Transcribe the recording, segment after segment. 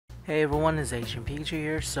Hey everyone, it's Asian Pikachu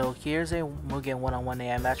here. So here's a Mugen one-on-one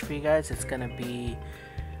AI match for you guys. It's gonna be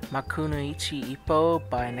Makunouchi Ippo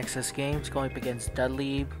by Nexus Games going up against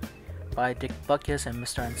Dudley by Dick Buckus and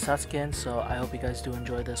Mr. Unsatsukin. So I hope you guys do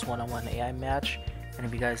enjoy this one-on-one AI match. And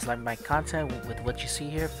if you guys like my content with what you see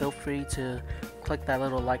here, feel free to click that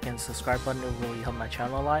little like and subscribe button. It will really help my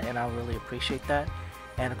channel a lot, and I really appreciate that.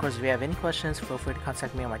 And of course, if you have any questions, feel free to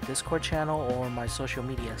contact me on my Discord channel or my social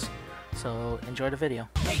medias. So enjoy the video.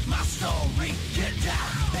 Make my story get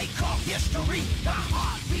down. They call history my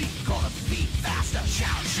heartbeat. Gonna beat faster.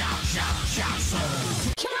 Shout, shout, shout, shout. So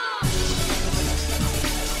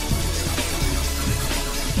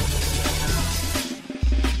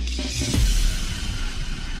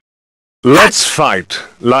let's fight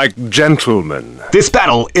like gentlemen. This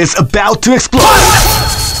battle is about to explode!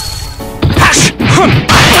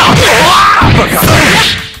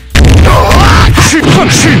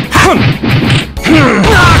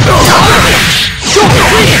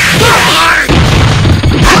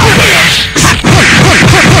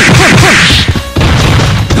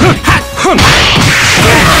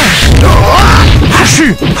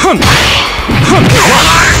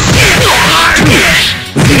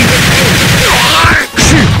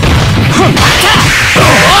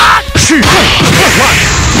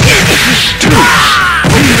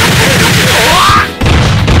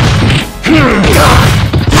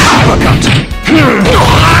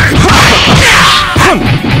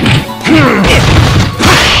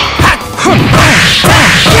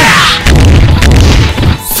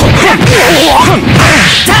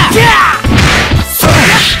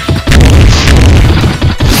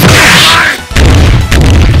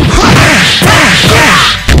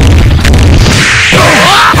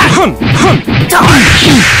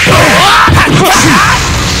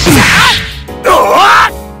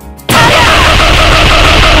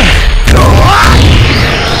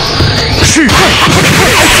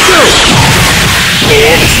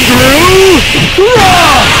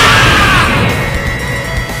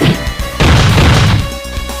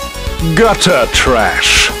 Gutter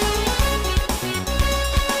trash.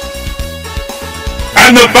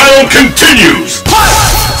 And the battle continues!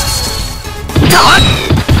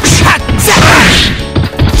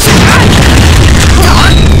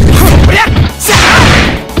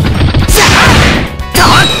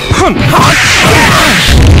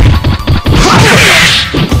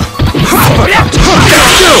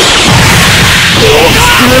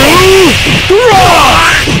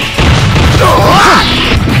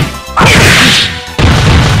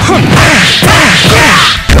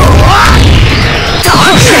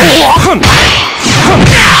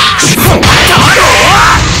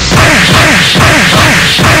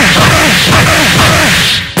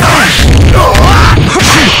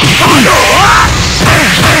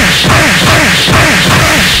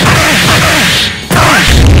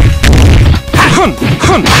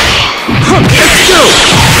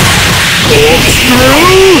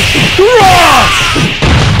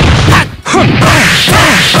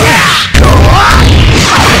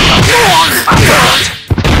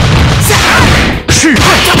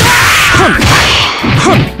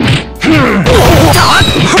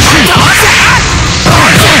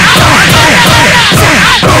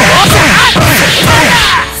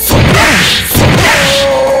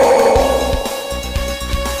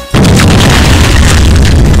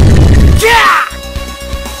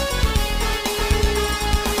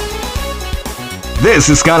 This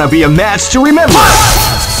is gonna be a match to remember!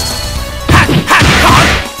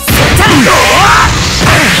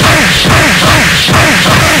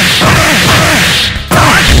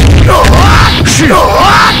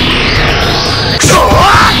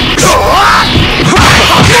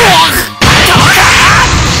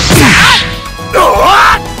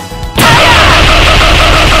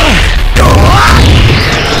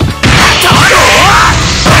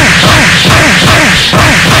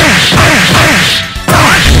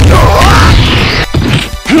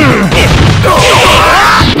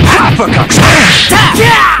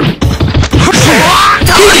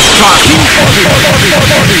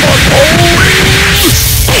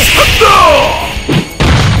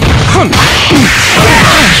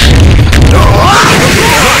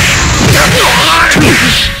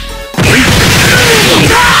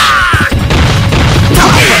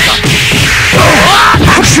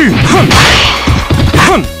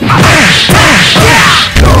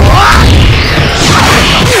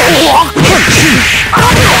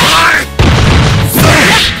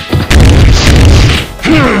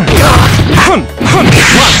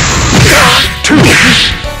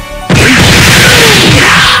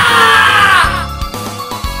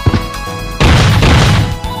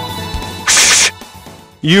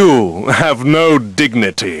 You have no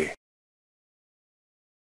dignity.